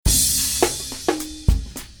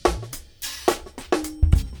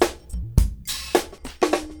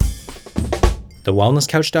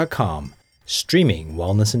TheWellnessCouch.com, streaming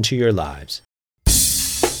wellness into your lives.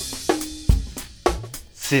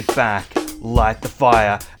 Sit back, light the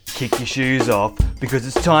fire, kick your shoes off, because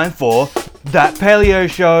it's time for That Paleo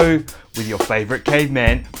Show with your favourite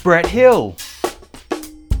caveman, Brett Hill.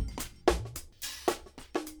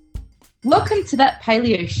 Welcome to That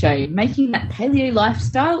Paleo Show, making that paleo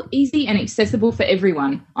lifestyle easy and accessible for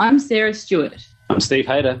everyone. I'm Sarah Stewart. I'm Steve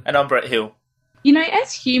Hayter. And I'm Brett Hill. You know,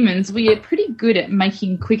 as humans, we are pretty good at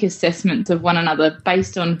making quick assessments of one another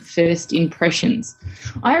based on first impressions.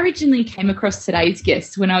 I originally came across today's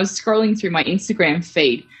guest when I was scrolling through my Instagram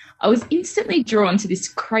feed. I was instantly drawn to this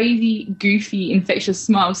crazy, goofy, infectious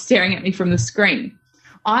smile staring at me from the screen.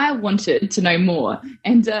 I wanted to know more.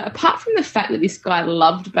 And apart from the fact that this guy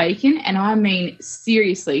loved bacon, and I mean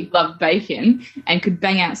seriously loved bacon, and could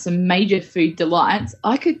bang out some major food delights,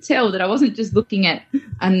 I could tell that I wasn't just looking at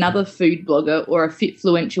another food blogger or a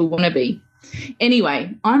fitfluential wannabe.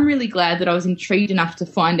 Anyway, I'm really glad that I was intrigued enough to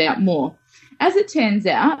find out more. As it turns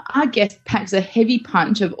out, our guest packs a heavy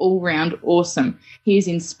punch of all-round awesome. He is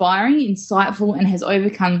inspiring, insightful, and has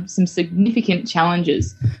overcome some significant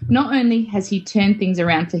challenges. Not only has he turned things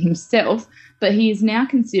around for himself, but he is now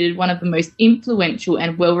considered one of the most influential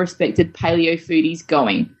and well-respected paleo foodies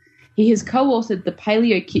going. He has co-authored The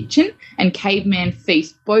Paleo Kitchen and Caveman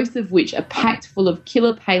Feast, both of which are packed full of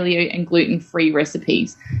killer paleo and gluten-free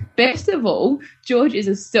recipes. Best of all, George is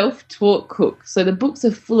a self-taught cook, so the books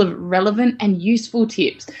are full of relevant and useful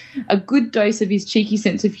tips, a good dose of his cheeky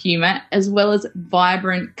sense of humour, as well as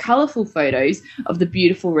vibrant, colourful photos of the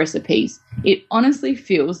beautiful recipes. It honestly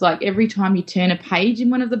feels like every time you turn a page in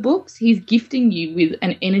one of the books, he's gifting you with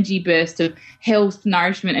an energy burst of health,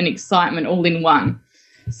 nourishment and excitement all in one.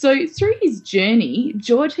 So through his journey,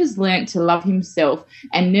 George has learnt to love himself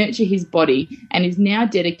and nurture his body, and is now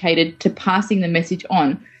dedicated to passing the message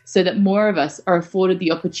on so that more of us are afforded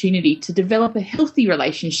the opportunity to develop a healthy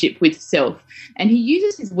relationship with self. And he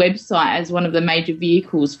uses his website as one of the major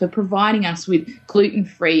vehicles for providing us with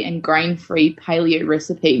gluten-free and grain-free paleo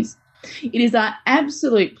recipes. It is our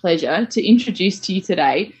absolute pleasure to introduce to you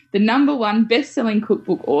today the #1 best-selling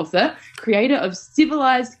cookbook author, creator of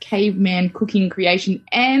civilized caveman cooking creation,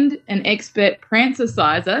 and an expert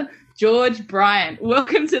prancer-sizer, George Bryant.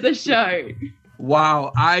 Welcome to the show.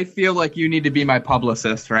 Wow, I feel like you need to be my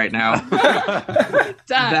publicist right now.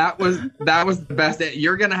 That was the best.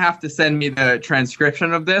 You're going to have to send me the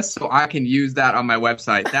transcription of this so I can use that on my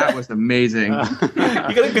website. That was amazing. You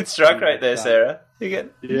got a good strike right there, Sarah.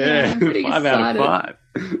 Yeah, I'm 5 out of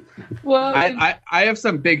 5. Well, I have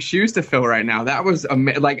some big shoes to fill right now. That was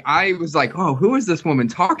I was like, oh, who is this woman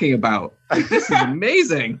talking about? Like, this is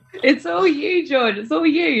amazing. it's all you, George. It's all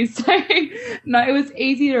you. So, no, it was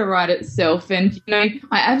easy to write itself. And, you know,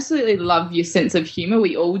 I absolutely love your sense of humour.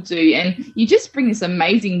 We all do. And you just bring this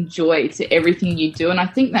amazing joy to everything you do. And I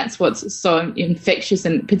think that's what's so infectious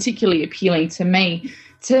and particularly appealing to me.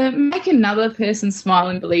 To make another person smile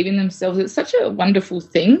and believe in themselves, it's such a wonderful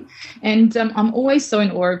thing. And I'm always so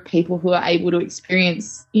in awe of people who are able to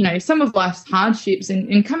experience, you know, some of life's hardships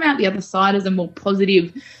and come out the other side as a more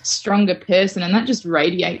positive, stronger person. And that just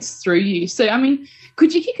radiates through you. So, I mean,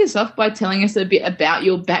 could you kick us off by telling us a bit about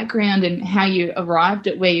your background and how you arrived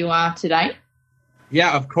at where you are today?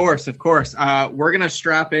 Yeah, of course. We're going to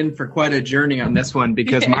strap in for quite a journey on this one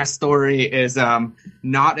because my story is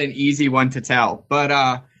not an easy one to tell.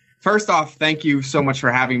 But first off, thank you so much for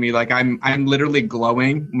having me. Like, I'm literally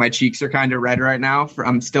glowing. My cheeks are kind of red right now.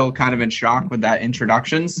 I'm still kind of in shock with that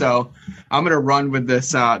introduction. So I'm going to run with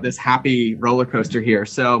this happy roller coaster here.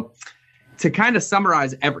 So to kind of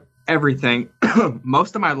summarize everything,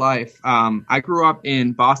 most of my life, I grew up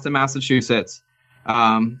in Boston, Massachusetts.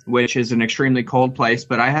 Which is an extremely cold place,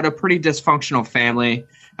 but I had a pretty dysfunctional family.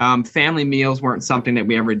 Family meals weren't something that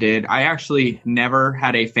we ever did. I actually never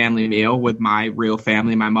had a family meal with my real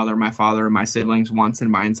family, my mother, my father, and my siblings once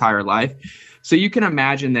in my entire life. So you can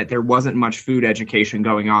imagine that there wasn't much food education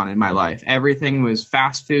going on in my life. Everything was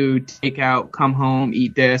fast food, takeout, come home,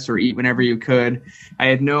 eat this or eat whenever you could. I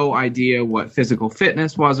had no idea what physical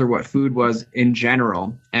fitness was or what food was in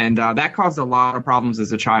general. And that caused a lot of problems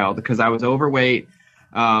as a child because I was overweight.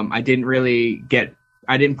 I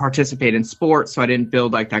didn't participate in sports, so I didn't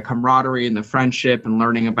build like that camaraderie and the friendship and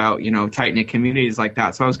learning about, you know, tight-knit communities like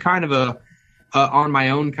that. So I was kind of a on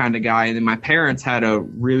my own kind of guy. And then my parents had a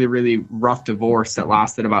really, really rough divorce that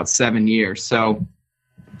lasted about 7 years. So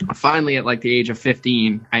finally, at like the age of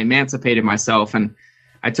 15, I emancipated myself and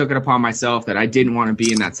I took it upon myself that I didn't want to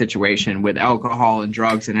be in that situation with alcohol and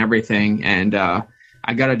drugs and everything. And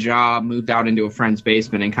I got a job, moved out into a friend's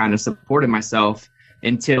basement and kind of supported myself.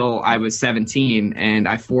 until I was 17, and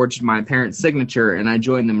I forged my parents' signature, and I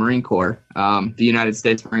joined the Marine Corps, the United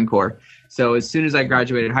States Marine Corps. So as soon as I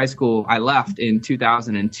graduated high school, I left in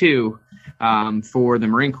 2002 for the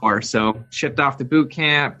Marine Corps. So shipped off to boot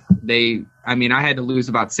camp. I had to lose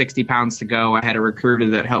about 60 pounds to go. I had a recruiter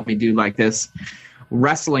that helped me do like this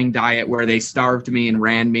wrestling diet where they starved me and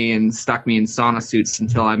ran me and stuck me in sauna suits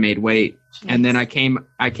until I made weight. And then I came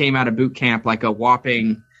out of boot camp like a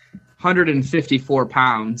whopping 154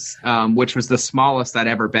 pounds, which was the smallest I'd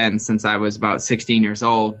ever been since I was about 16 years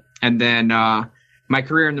old. And then my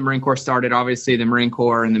career in the Marine Corps started. Obviously, the Marine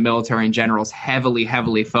Corps and the military in general is heavily,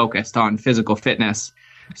 heavily focused on physical fitness.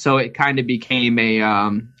 So it kind of became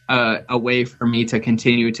a way for me to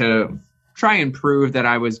continue to try and prove that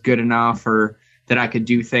I was good enough or that I could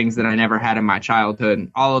do things that I never had in my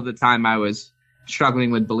childhood. All of the time I was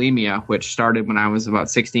struggling with bulimia, which started when I was about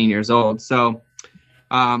 16 years old. So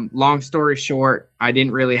long story short, I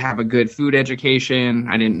didn't really have a good food education.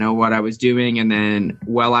 I didn't know what I was doing. And then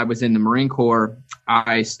while I was in the Marine Corps,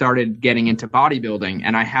 I started getting into bodybuilding,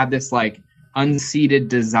 and I had this like unseated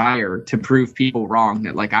desire to prove people wrong,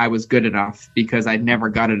 that like I was good enough because I'd never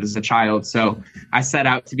got it as a child. So I set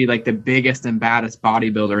out to be like the biggest and baddest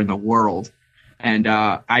bodybuilder in the world. And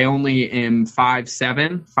I only am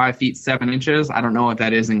 5'7", 5 feet 7 inches. I don't know what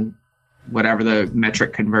that is in whatever the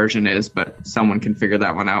metric conversion is, but someone can figure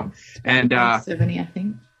that one out. And 70, I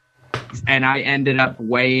think. And I ended up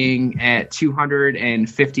weighing at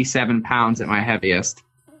 257 pounds at my heaviest.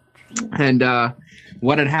 And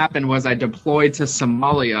what had happened was I deployed to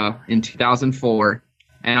Somalia in 2004.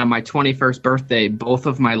 And on my 21st birthday, both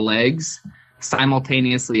of my legs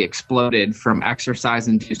simultaneously exploded from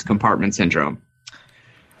exercise-induced compartment syndrome.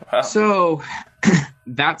 Wow. So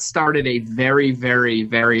that started a very, very,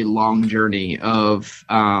 very long journey of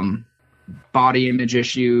body image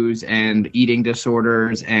issues and eating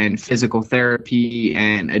disorders and physical therapy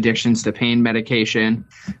and addictions to pain medication.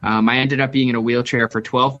 I ended up being in a wheelchair for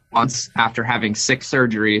 12 months after having 6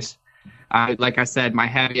 surgeries. Like I said, my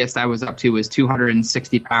heaviest I was up to was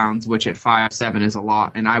 260 pounds, which at 5'7" is a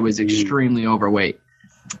lot, and I was extremely overweight.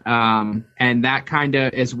 And that kind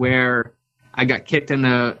of is where I got kicked in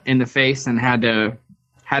the face and had to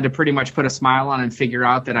pretty much put a smile on and figure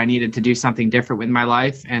out that I needed to do something different with my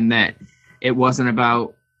life, and that it wasn't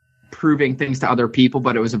about proving things to other people,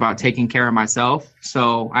 but it was about taking care of myself.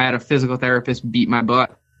 So I had a physical therapist beat my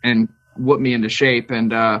butt and whoop me into shape,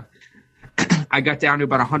 and I got down to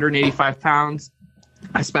about 185 pounds.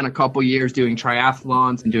 I spent a couple years doing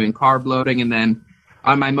triathlons and doing carb loading. And then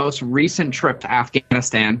on my most recent trip to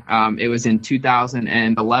Afghanistan, it was in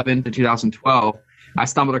 2011 to 2012, I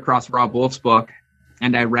stumbled across Robb Wolf's book,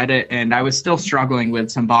 and I read it, and I was still struggling with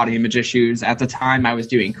some body image issues. At the time, I was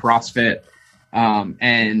doing CrossFit,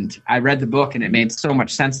 and I read the book, and it made so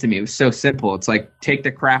much sense to me. It was so simple. It's like, take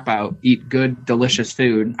the crap out, eat good, delicious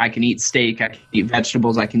food. I can eat steak, I can eat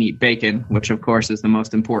vegetables, I can eat bacon, which of course is the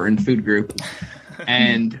most important food group.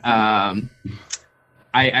 And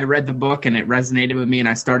I read the book, and it resonated with me, and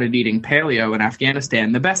I started eating paleo in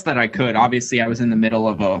Afghanistan, the best that I could. Obviously, I was in the middle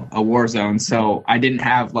of a war zone, so I didn't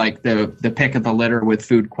have like the pick of the litter with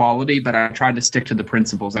food quality, but I tried to stick to the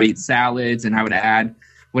principles. I'd eat salads, and I would add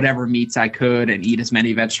whatever meats I could and eat as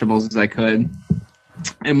many vegetables as I could.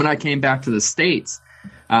 And when I came back to the States,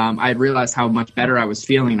 I realized how much better I was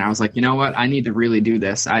feeling. And I was like, you know what? I need to really do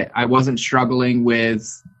this. I wasn't struggling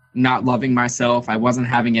with not loving myself. I wasn't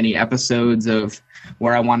having any episodes of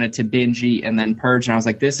where I wanted to binge eat and then purge. And I was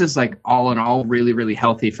like, this is like all in all really, really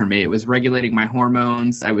healthy for me. It was regulating my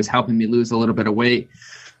hormones. I was helping me lose a little bit of weight.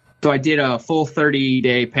 So I did a full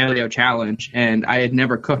 30-day paleo challenge, and I had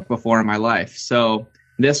never cooked before in my life. So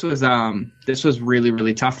this was really,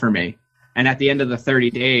 really tough for me. And at the end of the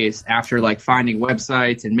 30 days, after like finding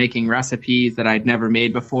websites and making recipes that I'd never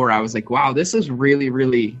made before, I was like, wow, this is really,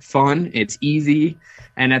 really fun. It's easy.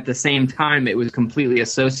 And at the same time, it was completely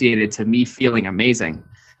associated to me feeling amazing.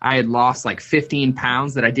 I had lost like 15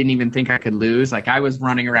 pounds that I didn't even think I could lose. Like I was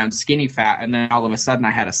running around skinny fat, and then all of a sudden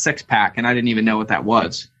I had a 6-pack, and I didn't even know what that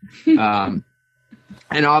was. And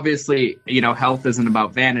obviously, health isn't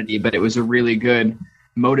about vanity, but it was a really good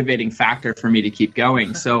motivating factor for me to keep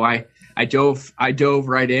going. So I dove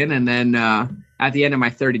right in, and then at the end of my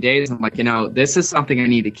 30 days, I'm like, this is something I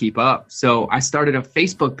need to keep up. So I started a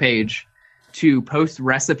Facebook page to post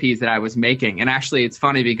recipes that I was making. And actually, it's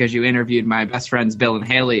funny because you interviewed my best friends, Bill and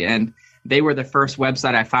Haley, and they were the first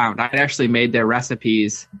website I found. I'd actually made their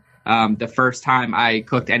recipes the first time I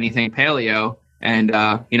cooked anything paleo. And,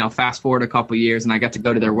 fast forward a couple years, and I got to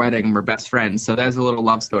go to their wedding, and we're best friends. So there's a little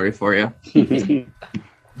love story for you.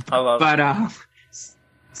 I love it.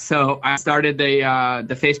 So I started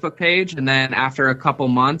the Facebook page, and then after a couple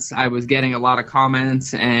months, I was getting a lot of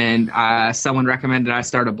comments, and someone recommended I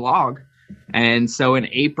start a blog. And so in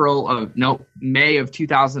May of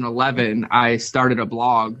 2011, I started a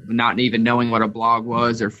blog, not even knowing what a blog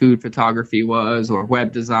was or food photography was or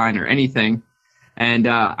web design or anything. And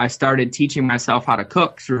I started teaching myself how to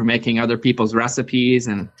cook through making other people's recipes.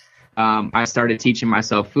 And I started teaching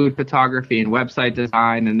myself food photography and website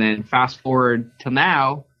design. And then fast forward to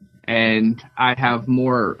now, and I have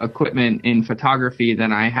more equipment in photography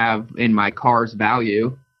than I have in my car's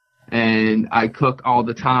value. And I cook all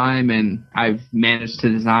the time, and I've managed to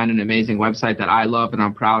design an amazing website that I love and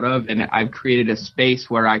I'm proud of. And I've created a space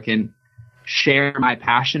where I can share my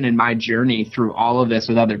passion and my journey through all of this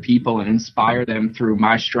with other people and inspire them through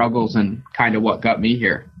my struggles and kind of what got me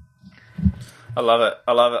here. I love it.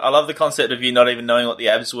 I love the concept of you not even knowing what the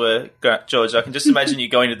abs were, George. I can just imagine you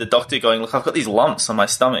going to the doctor going, look, I've got these lumps on my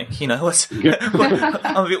stomach. You know,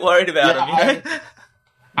 I'm a bit worried about them, you know?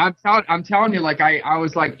 I'm telling you, like, I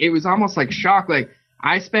was like, it was almost like shock. Like,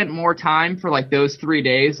 I spent more time for like those 3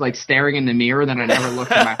 days, like staring in the mirror than I'd ever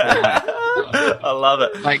looked in my whole life. I love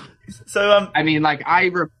it. Like, so, I mean, like I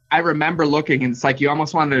remember looking, and it's like you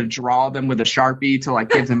almost wanted to draw them with a Sharpie to like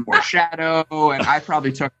give them more shadow. And I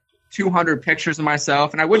probably took 200 pictures of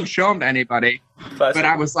myself, and I wouldn't show them to anybody. But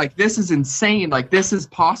I was like, this is insane. Like, this is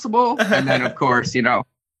possible. And then, of course, you know,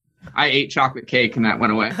 I ate chocolate cake and that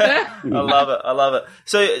went away. I love it.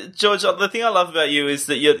 So, George, the thing I love about you is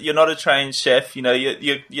that you're not a trained chef. You know,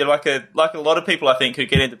 you're like a lot of people I think who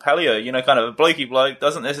get into paleo. You know, kind of a blokey bloke,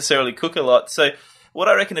 doesn't necessarily cook a lot. So, what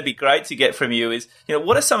I reckon would be great to get from you is, you know,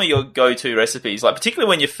 what are some of your go-to recipes? Like, particularly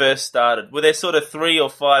when you first started, were there sort of 3 or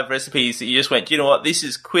 5 recipes that you just went, you know what, this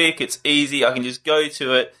is quick, it's easy, I can just go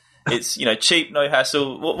to it, it's, you know, cheap, no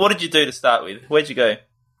hassle. What did you do to start with? Where'd you go?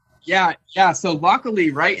 Yeah. So luckily,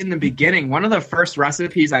 right in the beginning, one of the first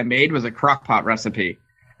recipes I made was a crock pot recipe.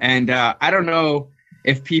 And I don't know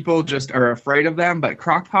if people just are afraid of them, but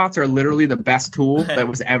crock pots are literally the best tool that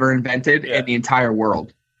was ever invented in the entire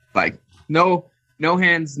world. Like, no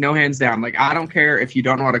hands down. Like, I don't care if you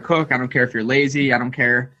don't know how to cook. I don't care if you're lazy. I don't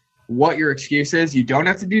care what your excuse is. You don't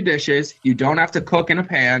have to do dishes. You don't have to cook in a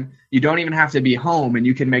pan. You don't even have to be home, and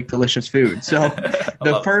you can make delicious food. So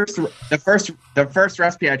the first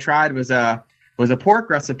recipe I tried was a pork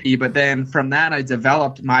recipe, but then from that I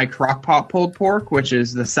developed my crock pot pulled pork, which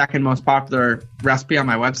is the second most popular recipe on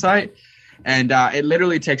my website. And it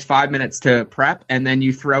literally takes 5 minutes to prep, and then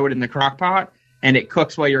you throw it in the crock pot, and it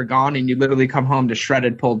cooks while you're gone, and you literally come home to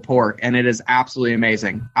shredded pulled pork, and it is absolutely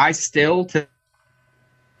amazing. I still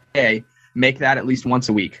today make that at least once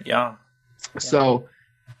a week. Yeah. So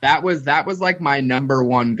that was like my number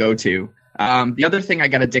one go-to. The other thing I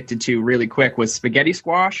got addicted to really quick was spaghetti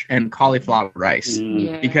squash and cauliflower rice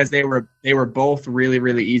because they were both really,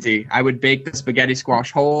 really easy. I would bake the spaghetti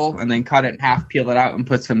squash whole and then cut it in half, peel it out, and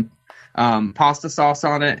put some pasta sauce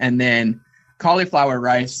on it. And then cauliflower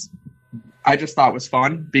rice, I just thought was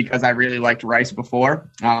fun because I really liked rice before.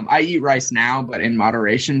 I eat rice now, but in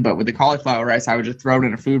moderation. But with the cauliflower rice, I would just throw it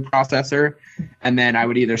in a food processor, and then I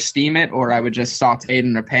would either steam it or I would just saute it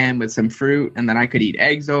in a pan with some fruit, and then I could eat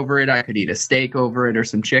eggs over it. I could eat a steak over it or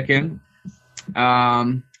some chicken.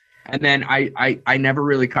 And then I never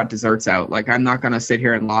really cut desserts out. Like, I'm not going to sit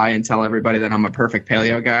here and lie and tell everybody that I'm a perfect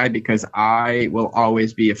paleo guy, because I will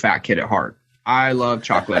always be a fat kid at heart. I love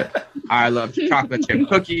chocolate. I love chocolate chip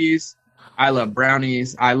cookies. I love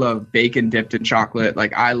brownies. I love bacon dipped in chocolate.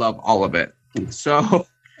 Like, I love all of it. So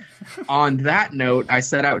on that note, I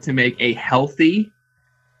set out to make a healthier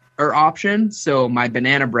option. So my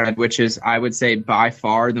banana bread, which is, I would say, by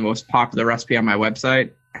far the most popular recipe on my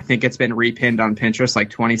website. I think it's been repinned on Pinterest like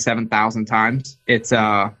 27,000 times. It's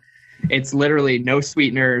literally no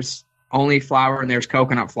sweeteners, only flour, and there's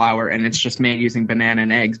coconut flour, and it's just made using banana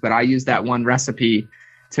and eggs. But I use that one recipe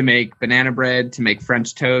to make banana bread, to make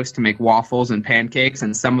French toast, to make waffles and pancakes,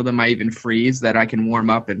 and some of them I even freeze that I can warm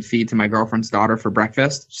up and feed to my girlfriend's daughter for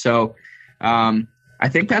breakfast. So I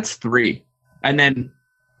think that's 3. And then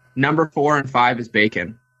number 4 and 5 is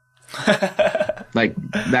bacon. Like,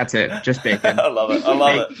 that's it, just bacon. I love it.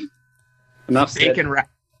 Enough said.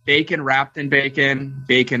 Bacon wrapped in bacon,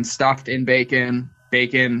 bacon stuffed in bacon,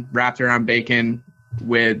 bacon wrapped around bacon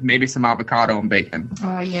with maybe some avocado and bacon.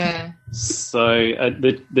 Oh, yeah. So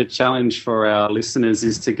the challenge for our listeners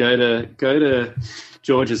is to go to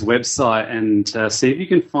George's website and see if you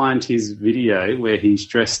can find his video where he's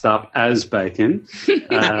dressed up as bacon.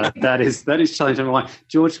 That is challenging. Like,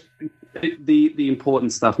 George, the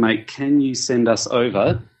important stuff, mate. Can you send us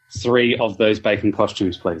over 3 of those bacon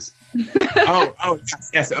costumes, please? Oh,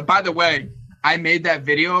 yes. By the way, I made that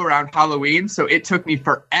video around Halloween, so it took me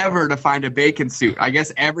forever to find a bacon suit. I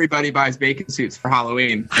guess everybody buys bacon suits for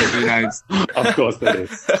Halloween. Of course they do.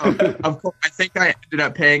 Of course, I think I ended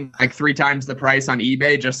up paying like 3 times the price on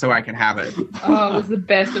eBay just so I could have it. Oh, it was the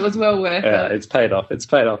best. It was well worth it. It's paid off. It's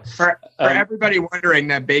paid off. For everybody wondering,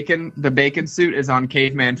 the bacon suit is on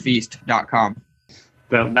cavemanfeast.com.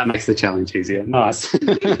 Well, that makes the challenge easier. Nice.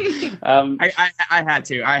 I had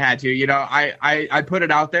to. You know, I put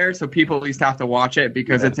it out there so people at least have to watch it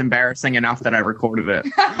because it's embarrassing enough that I recorded it.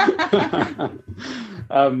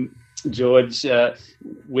 George,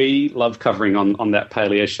 we love covering on that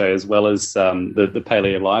paleo show as well as the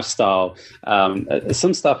paleo lifestyle.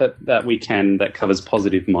 Some stuff that we can that covers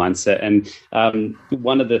positive mindset. And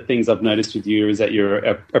one of the things I've noticed with you is that you're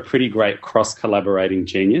a pretty great cross-collaborating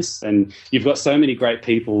genius. And you've got so many great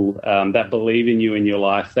people that believe in you in your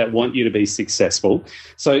life, that want you to be successful.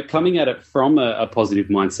 So coming at it from a positive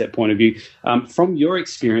mindset point of view, from your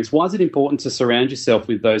experience, why is it important to surround yourself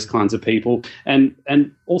with those kinds of people? And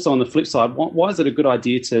also on the flip side, why is it a good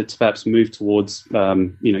idea to perhaps move towards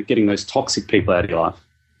getting those toxic people out of your life?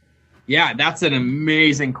 Yeah, that's an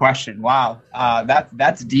amazing question. Wow,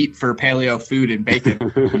 that's deep for paleo food and bacon.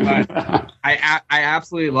 But I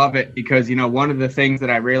absolutely love it because one of the things that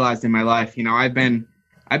I realized in my life, I've been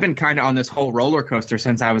kind of on this whole roller coaster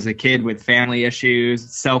since I was a kid with family issues,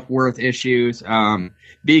 self-worth issues.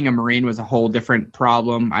 Being a Marine was a whole different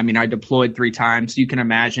problem. I mean, I deployed 3 times. So you can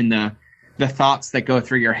imagine the thoughts that go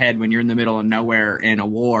through your head when you're in the middle of nowhere in a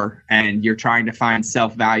war and you're trying to find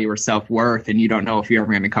self-value or self-worth and you don't know if you're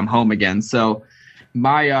ever going to come home again. So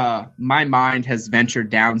my mind has ventured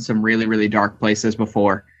down some really, really dark places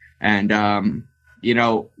before. And,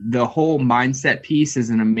 the whole mindset piece is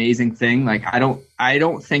an amazing thing. Like, I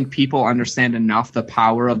don't think people understand enough the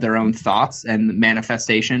power of their own thoughts and the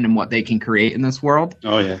manifestation and what they can create in this world.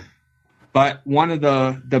 Oh, yeah. But one of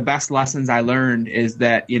the best lessons I learned is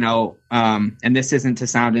that, and this isn't to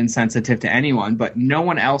sound insensitive to anyone, but no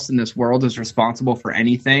one else in this world is responsible for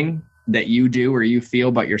anything that you do or you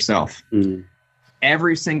feel but yourself. Mm.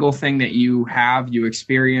 Every single thing that you have, you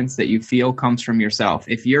experience, that you feel comes from yourself.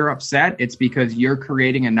 If you're upset, it's because you're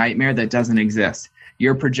creating a nightmare that doesn't exist.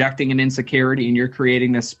 You're projecting an insecurity and you're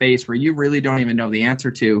creating this space where you really don't even know the answer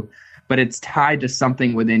to, but it's tied to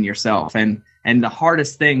something within yourself. And the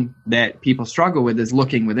hardest thing that people struggle with is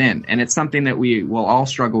looking within. And it's something that we will all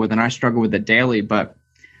struggle with, and I struggle with it daily. But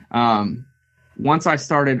once I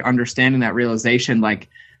started understanding that realization, like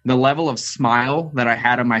the level of smile that I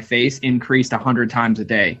had on my face increased 100 times a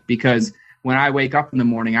day. Because when I wake up in the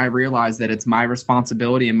morning, I realize that it's my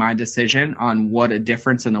responsibility and my decision on what a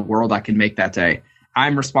difference in the world I can make that day.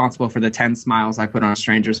 I'm responsible for the 10 smiles I put on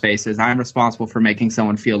strangers' faces. I'm responsible for making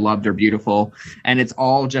someone feel loved or beautiful. And it's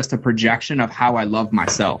all just a projection of how I love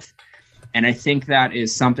myself. And I think that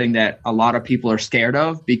is something that a lot of people are scared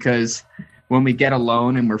of, because when we get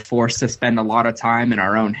alone and we're forced to spend a lot of time in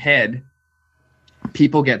our own head,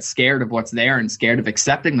 people get scared of what's there and scared of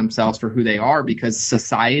accepting themselves for who they are, because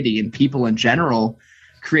society and people in general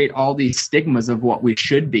create all these stigmas of what we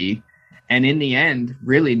should be. And in the end,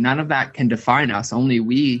 really, none of that can define us. Only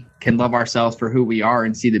we can love ourselves for who we are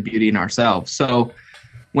and see the beauty in ourselves. So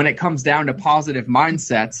when it comes down to positive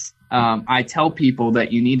mindsets, I tell people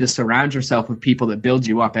that you need to surround yourself with people that build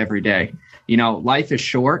you up every day. Life is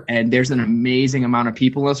short and there's an amazing amount of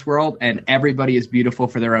people in this world, and everybody is beautiful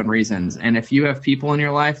for their own reasons. And if you have people in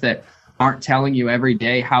your life that aren't telling you every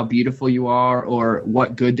day how beautiful you are or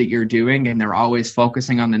what good that you're doing, and they're always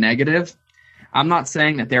focusing on the negative, I'm not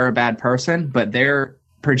saying that they're a bad person, but they're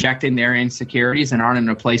projecting their insecurities and aren't in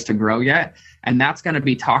a place to grow yet. And that's going to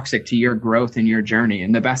be toxic to your growth and your journey.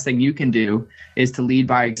 And the best thing you can do is to lead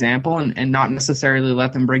by example and not necessarily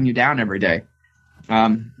let them bring you down every day.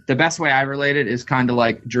 The best way I relate it is kind of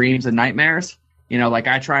like dreams and nightmares. Like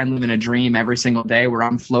I try and live in a dream every single day where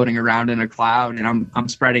I'm floating around in a cloud and I'm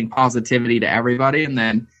spreading positivity to everybody. And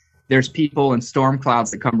then there's people and storm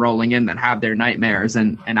clouds that come rolling in that have their nightmares,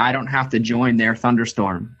 and I don't have to join their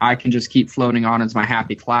thunderstorm. I can just keep floating on as my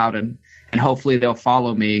happy cloud, and hopefully they'll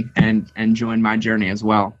follow me and join my journey as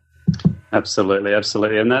well. Absolutely.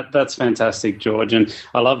 And that's fantastic, George. And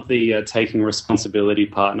I love the taking responsibility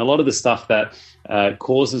part. And a lot of the stuff that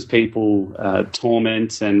causes people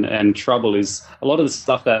torment and trouble is a lot of the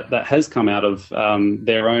stuff that has come out of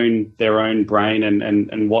their own brain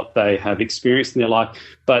and what they have experienced in their life.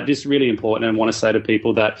 But just really important, and I want to say to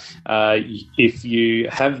people that if you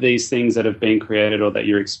have these things that have been created or that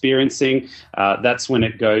you're experiencing, that's when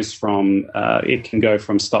it goes from, it can go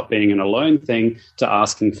from stop being an alone thing to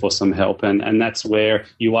asking for some help. And that's where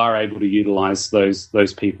you are able to utilize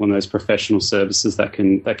those people and those professional services that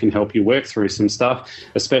can help you work through some stuff,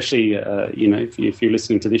 especially, if you're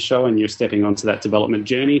listening to this show and you're stepping onto that development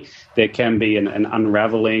journey, there can be an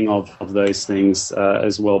unraveling of those things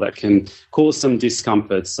as well that can cause some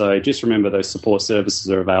discomfort. So just remember those support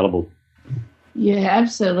services are available. Yeah,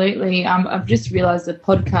 absolutely. I've just realised the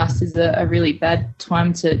podcast is a really bad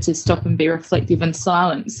time to stop and be reflective and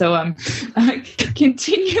silent. So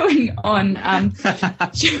continuing on,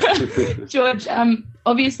 George,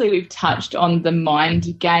 obviously we've touched on the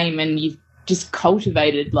mind game, and you've just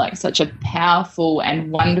cultivated like such a powerful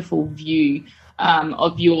and wonderful view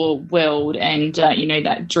of your world, and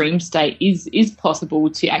that dream state is possible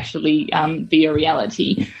to actually be a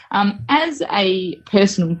reality. As a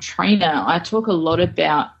personal trainer, I talk a lot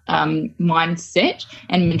about mindset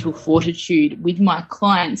and mental fortitude with my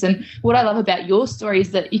clients. And what I love about your story is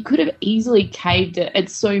that you could have easily caved at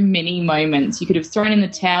so many moments. You could have thrown in the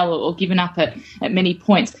towel or given up at many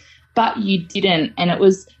points, but you didn't. And it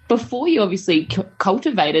was before you obviously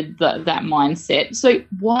cultivated that mindset. So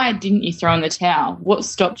why didn't you throw in the towel? What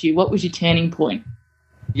stopped you? What was your turning point?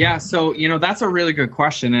 Yeah, so, that's a really good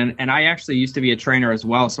question. And I actually used to be a trainer as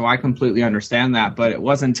well, so I completely understand that. But it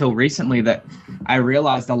wasn't until recently that I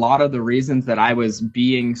realized a lot of the reasons that I was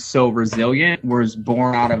being so resilient was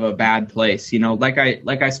born out of a bad place. Like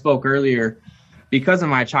I spoke earlier, because of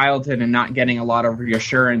my childhood and not getting a lot of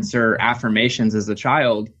reassurance or affirmations as a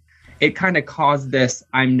child, it kind of caused this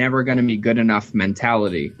I'm never going to be good enough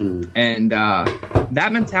mentality. And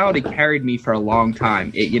that mentality carried me for a long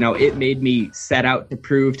time. It made me set out to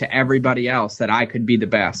prove to everybody else that I could be the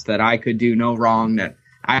best, that I could do no wrong, that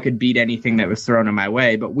I could beat anything that was thrown in my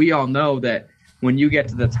way. But we all know that when you get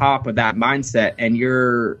to the top of that mindset and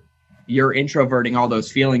you're introverting all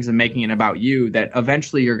those feelings and making it about you, that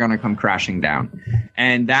eventually you're going to come crashing down.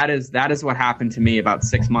 And that is what happened to me about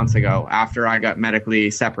 6 months ago after I got medically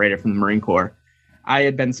separated from the Marine Corps.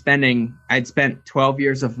 I'd spent 12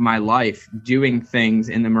 years of my life doing things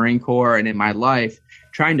in the Marine Corps and in my life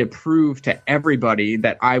trying to prove to everybody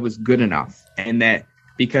that I was good enough, and that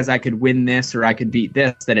because I could win this or I could beat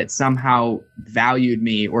this, that it somehow valued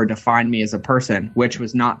me or defined me as a person, which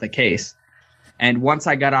was not the case. And once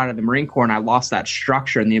I got out of the Marine Corps and I lost that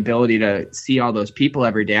structure and the ability to see all those people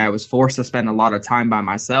every day, I was forced to spend a lot of time by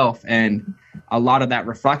myself. And a lot of that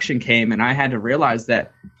reflection came, and I had to realize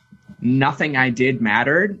that nothing I did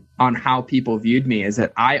mattered on how people viewed me. Is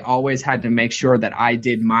that I always had to make sure that I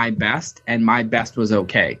did my best, and my best was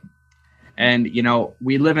okay. And,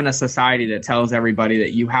 we live in a society that tells everybody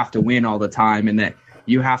that you have to win all the time and that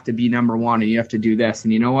you have to be number one and you have to do this.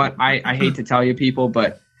 And you know what? I hate to tell you people,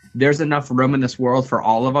 but there's enough room in this world for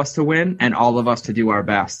all of us to win and all of us to do our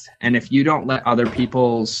best. And if you don't let other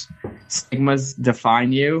people's stigmas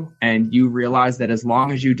define you, and you realize that as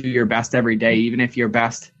long as you do your best every day, even if your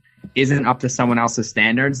best isn't up to someone else's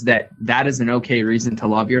standards, that is an okay reason to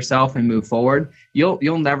love yourself and move forward,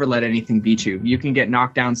 you'll never let anything beat you. You can get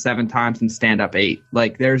knocked down 7 times and stand up 8.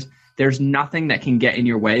 Like there's nothing that can get in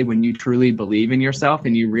your way when you truly believe in yourself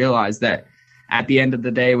and you realize that at the end of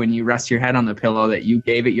the day, when you rest your head on the pillow, that you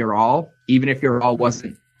gave it your all, even if your all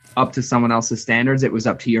wasn't up to someone else's standards, it was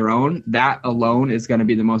up to your own. That alone is going to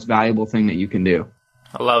be the most valuable thing that you can do.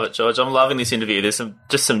 I love it, George. I'm loving this interview. There's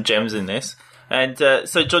some gems in this. And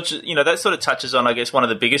so, George, that sort of touches on, I guess, one of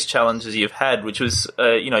the biggest challenges you've had, which was,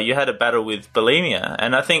 you had a battle with bulimia.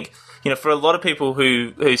 And I think, for a lot of people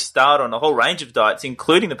who start on a whole range of diets,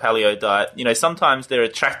 including the paleo diet, sometimes they're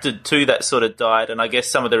attracted to that sort of diet and I guess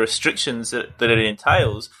some of the restrictions that it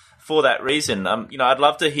entails for that reason. I'd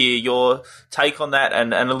love to hear your take on that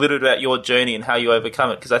and a little bit about your journey and how you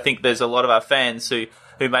overcome it, because I think there's a lot of our fans who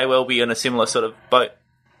may well be in a similar sort of boat.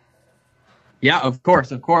 Yeah, of course.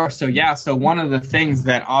 So one of the things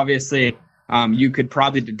that obviously you could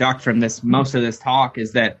probably deduct from most of this talk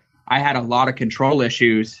is that I had a lot of control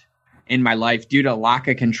issues in my life due to lack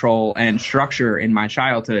of control and structure in my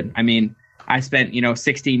childhood. I mean, I spent,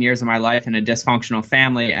 16 years of my life in a dysfunctional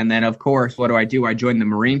family. And then, of course, what do? I joined the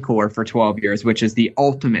Marine Corps for 12 years, which is the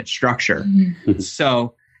ultimate structure.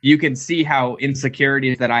 So you can see how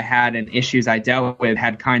insecurities that I had and issues I dealt with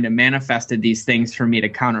had kind of manifested these things for me to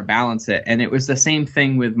counterbalance it. And it was the same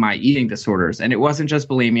thing with my eating disorders. And it wasn't just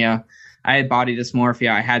bulimia. I had body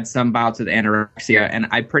dysmorphia. I had some bouts with anorexia, and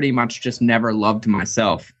I pretty much just never loved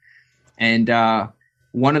myself. And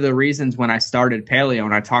one of the reasons when I started paleo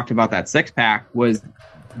and I talked about that 6-pack was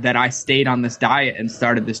that I stayed on this diet and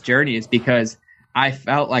started this journey is because I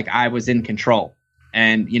felt like I was in control.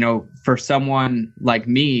 And, you know, for someone like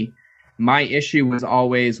me, my issue was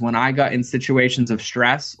always when I got in situations of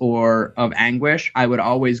stress or of anguish, I would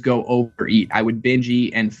always go overeat. I would binge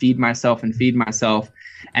eat and feed myself.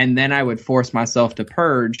 And then I would force myself to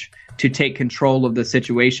purge to take control of the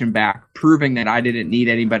situation back, proving that I didn't need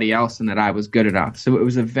anybody else and that I was good enough. So it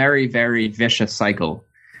was a very, very vicious cycle.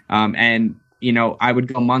 And, you know, I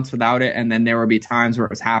would go months without it. And then there would be times where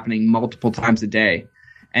it was happening multiple times a day.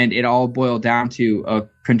 And it all boiled down to a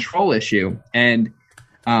control issue. And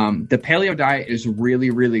the paleo diet is really,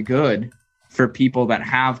 really good for people that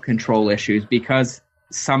have control issues, because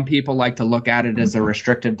some people like to look at it as a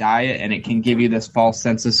restrictive diet, and it can give you this false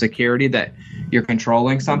sense of security that you're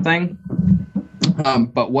controlling something.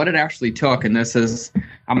 But what it actually took, and this is,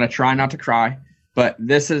 I'm going to try not to cry, but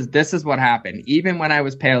this is what happened. Even when I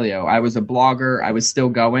was paleo, I was a blogger. I was still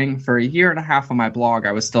going. For a year and a half on my blog,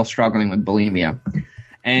 I was still struggling with bulimia.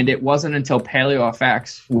 And it wasn't until Paleo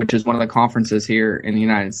FX, which is one of the conferences here in the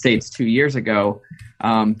United States 2 years ago,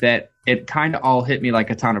 that it kind of all hit me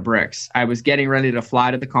like a ton of bricks. I was getting ready to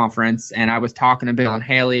fly to the conference, and I was talking to Bill and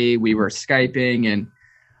Haley. We were Skyping, and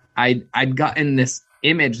I'd gotten this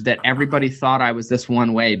image that everybody thought I was this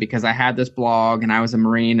one way because I had this blog, and I was a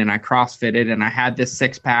Marine, and I CrossFitted, and I had this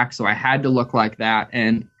six-pack, so I had to look like that.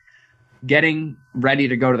 And getting ready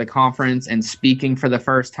to go to the conference and speaking for the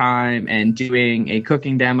first time and doing a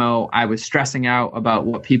cooking demo, I was stressing out about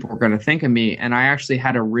what people were going to think of me. And I actually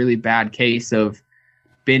had a really bad case of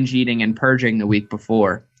binge eating and purging the week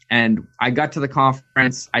before. And I got to the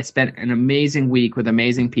conference. I spent an amazing week with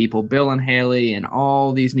amazing people, Bill and Haley, and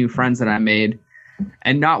all these new friends that I made.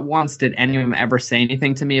 And not once did any of them ever say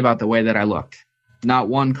anything to me about the way that I looked. Not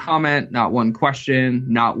one comment, not one question,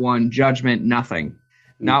 not one judgment, nothing.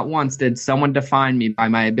 Not once did someone define me by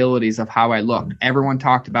my abilities of how I looked. Everyone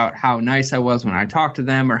talked about how nice I was when I talked to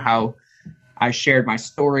them, or how I shared my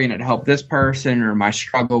story and it helped this person, or my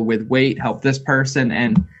struggle with weight helped this person.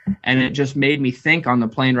 And it just made me think on the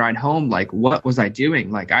plane ride home, like, what was I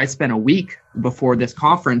doing? Like, I spent a week before this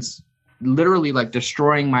conference literally like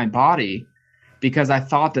destroying my body because I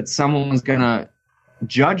thought that someone was going to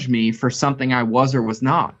judge me for something I was or was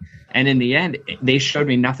not. And in the end, they showed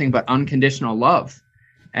me nothing but unconditional love.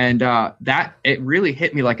 And that it really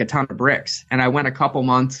hit me like a ton of bricks. And I went a couple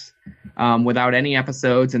months without any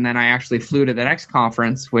episodes. And then I actually flew to the next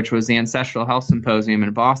conference, which was the Ancestral Health Symposium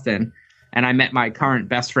in Boston. And I met my current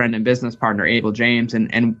best friend and business partner, Abel James.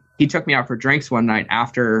 And he took me out for drinks one night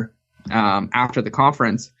after the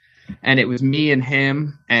conference. And it was me and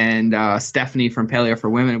him and Stephanie from Paleo for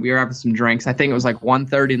Women. We were having some drinks. I think it was like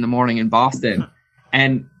 1:30 in the morning in Boston.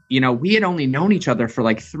 And you know, we had only known each other for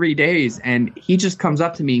like 3 days, and he just comes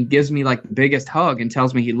up to me and gives me like the biggest hug and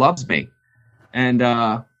tells me he loves me. And,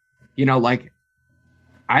 you know, like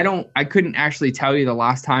I couldn't actually tell you the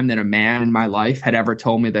last time that a man in my life had ever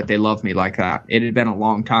told me that they loved me like that. It had been a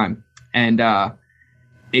long time. And,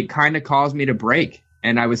 it kind of caused me to break.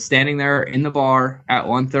 And I was standing there in the bar at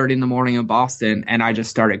 1:30 in the morning in Boston, and I just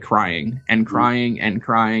started crying and crying and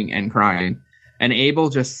crying and crying. And Abel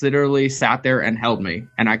just literally sat there and held me.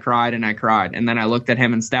 And I cried and I cried. And then I looked at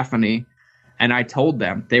him and Stephanie, and I told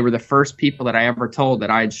them. They were the first people that I ever told that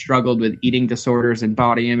I had struggled with eating disorders and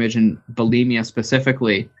body image and bulimia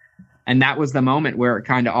specifically. And that was the moment where it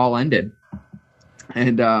kind of all ended.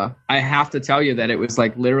 And I have to tell you that it was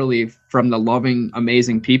like literally from the loving,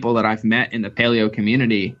 amazing people that I've met in the paleo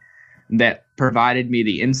community that provided me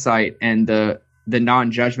the insight and the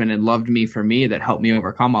non-judgment and loved me for me that helped me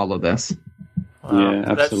overcome all of this. Yeah,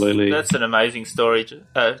 absolutely. That's an amazing story,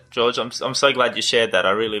 George. I'm so glad you shared that.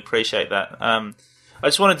 I really appreciate that. I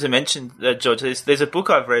just wanted to mention, George, there's a book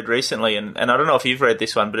I've read recently, and I don't know if you've read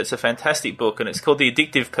this one, but it's a fantastic book, and it's called The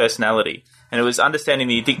Addictive Personality, and it was Understanding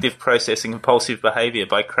the Addictive Process and Compulsive Behavior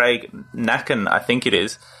by Craig Nacken, I think it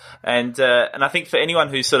is. And I think for anyone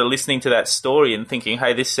who's sort of listening to that story and thinking,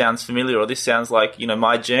 hey, this sounds familiar, or this sounds like, you know,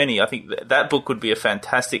 my journey, I think that book would be a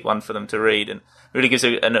fantastic one for them to read, and really gives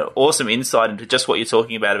an awesome insight into just what you're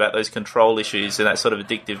talking about those control issues and that sort of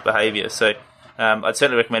addictive behavior. So I'd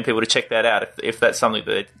certainly recommend people to check that out if that's something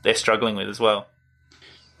that they're struggling with as well.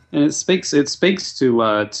 And it speaks to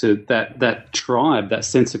that tribe, that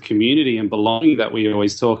sense of community and belonging that we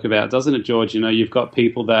always talk about, doesn't it, George? You know, you've got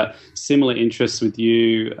people that similar interests with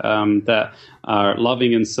you, that are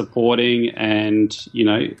loving and supporting, and you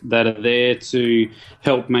know, that are there to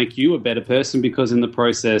help make you a better person, because in the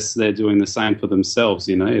process they're doing the same for themselves.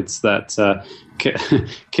 You know, it's that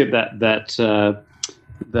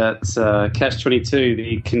catch-22,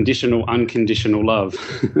 the conditional, unconditional love.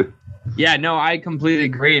 Yeah, no, I completely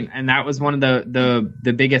agree. And that was one of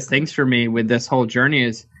the biggest things for me with this whole journey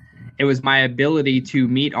is it was my ability to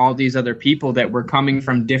meet all these other people that were coming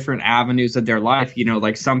from different avenues of their life. You know,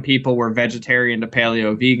 like some people were vegetarian to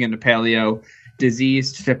paleo, vegan to paleo,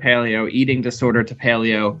 diseased to paleo, eating disorder to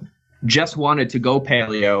paleo, just wanted to go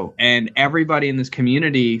paleo. And everybody in this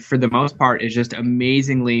community, for the most part, is just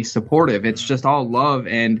amazingly supportive. It's just all love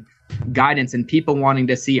and guidance and people wanting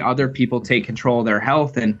to see other people take control of their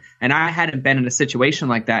health. And I hadn't been in a situation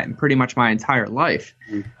like that in pretty much my entire life.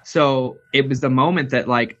 So it was the moment that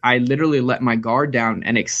like I literally let my guard down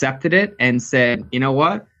and accepted it and said, you know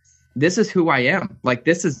what? This is who I am. Like,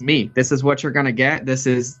 this is me. This is what you're going to get. This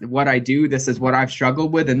is what I do. This is what I've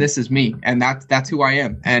struggled with. And this is me. And that's who I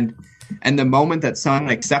am. And the moment that someone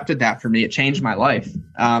accepted that for me, it changed my life.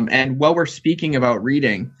 And while we're speaking about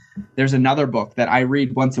reading, there's another book that I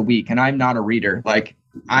read once a week, and I'm not a reader. Like,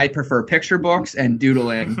 I prefer picture books and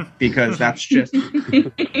doodling because that's just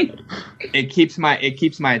it keeps my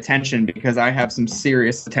attention because I have some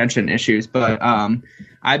serious attention issues. But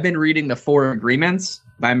I've been reading The Four Agreements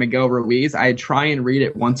by Miguel Ruiz. I try and read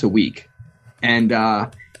it once a week, and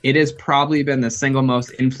it has probably been the single most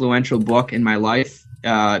influential book in my life.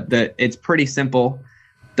 It's pretty simple.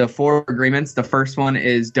 The Four Agreements. The first one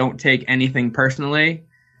is don't take anything personally.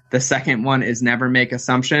 The second one is never make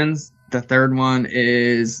assumptions. The third one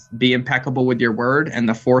is be impeccable with your word. And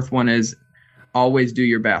the fourth one is always do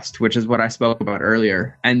your best, which is what I spoke about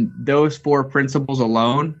earlier. And those four principles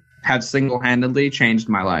alone have single-handedly changed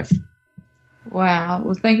my life. Wow.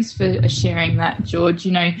 Well, thanks for sharing that, George.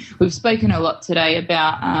 You know, we've spoken a lot today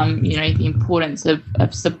about, you know, the importance of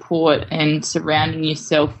support and surrounding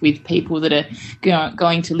yourself with people that are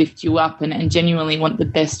going to lift you up and genuinely want the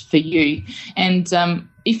best for you. And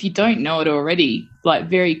if you don't know it already, like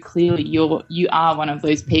very clearly you are one of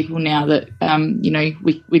those people now that, you know,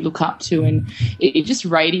 we look up to, and it just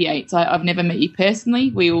radiates. I've never met you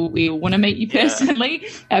personally. We all want to meet you personally. Yeah.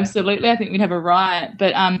 Absolutely. I think we'd have a riot,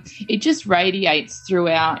 but it just radiates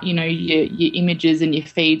throughout, you know, your images and your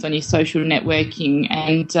feeds on your social networking.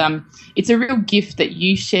 And it's a real gift that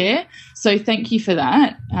you share. So thank you for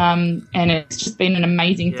that. And it's just been an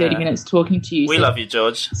amazing 30 minutes talking to you. We love you,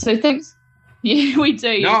 George. So thanks. Yeah, we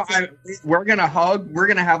do. No, we're going to hug. We're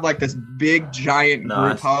going to have like this big, giant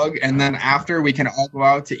group hug. And then after we can all go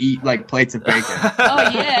out to eat like plates of bacon.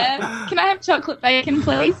 Oh, yeah. Can I have chocolate bacon,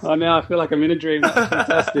 please? Oh, now I feel like I'm in a dream. That's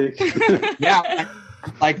fantastic. Yeah.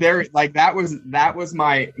 That was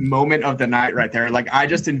my moment of the night right there. Like I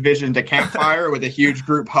just envisioned a campfire with a huge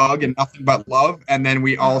group hug and nothing but love. And then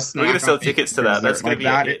we all snack. We're going to sell tickets to that. That's going to be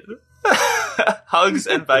it. Hugs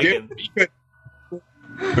and bacon. Dude,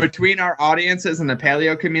 between our audiences and the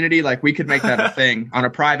paleo community, like we could make that a thing on a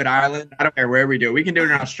private island. I don't care where we do it. We can do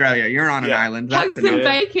it in Australia. You're on an island. Hugs and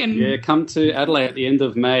bacon. Yeah, come to Adelaide at the end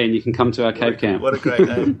of May and you can come to our cave camp. What a great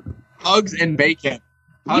name. Hugs and bacon.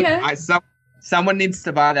 Someone needs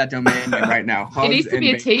to buy that domain name right now. Hugs it needs to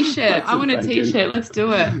be a t-shirt. I want a t-shirt. Let's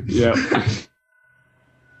do it. Yeah.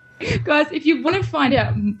 Guys, if you want to find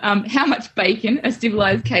out how much bacon a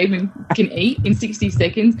civilized caveman can eat in 60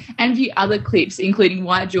 seconds and view other clips, including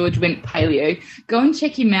why George went paleo, go and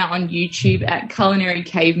check him out on YouTube at Culinary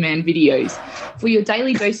Caveman Videos. For your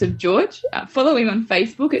daily dose of George, follow him on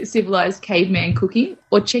Facebook at Civilized Caveman Cooking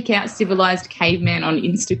or check out Civilized Caveman on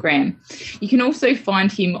Instagram. You can also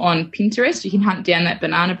find him on Pinterest. You can hunt down that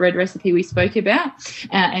banana bread recipe we spoke about.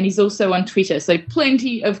 And he's also on Twitter. So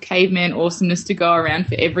plenty of caveman awesomeness to go around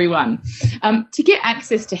for everyone. To get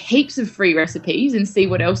access to heaps of free recipes and see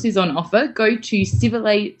what else is on offer, go to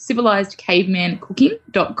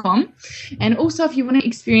civilizedcavemancooking.com. And also, if you want to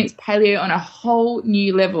experience paleo on a whole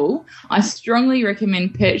new level, I strongly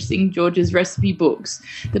recommend purchasing George's recipe books,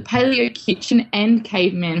 The Paleo Kitchen and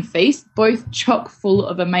Caveman Feast, both chock full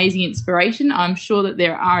of amazing inspiration. I'm sure that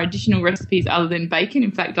there are additional recipes other than bacon.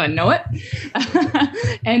 In fact, I know it.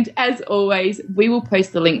 And as always, we will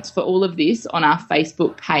post the links for all of this on our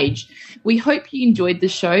Facebook page. We hope you enjoyed the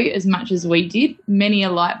show as much as we did. Many a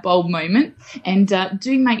light bulb moment. And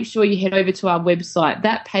do make sure you head over to our website,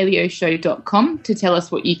 thatpaleoshow.com, to tell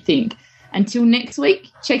us what you think. Until next week,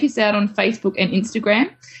 check us out on Facebook and Instagram.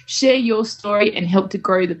 Share your story and help to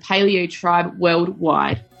grow the paleo tribe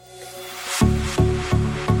worldwide.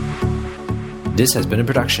 This has been a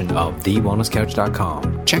production of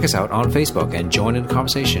TheWellnessCouch.com. Check us out on Facebook and join in the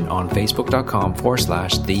conversation on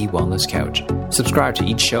Facebook.com/TheWellnessCouch. Subscribe to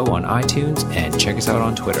each show on iTunes and check us out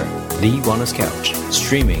on Twitter. The Wellness Couch,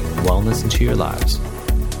 streaming wellness into your lives.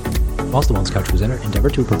 Whilst the Wellness Couch presenter endeavor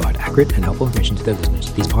to provide accurate and helpful information to their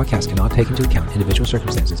listeners, these podcasts cannot take into account individual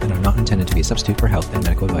circumstances and are not intended to be a substitute for health and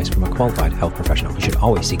medical advice from a qualified health professional. You should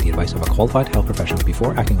always seek the advice of a qualified health professional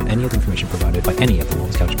before acting on any of the information provided by any of the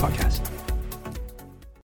Wellness Couch podcasts.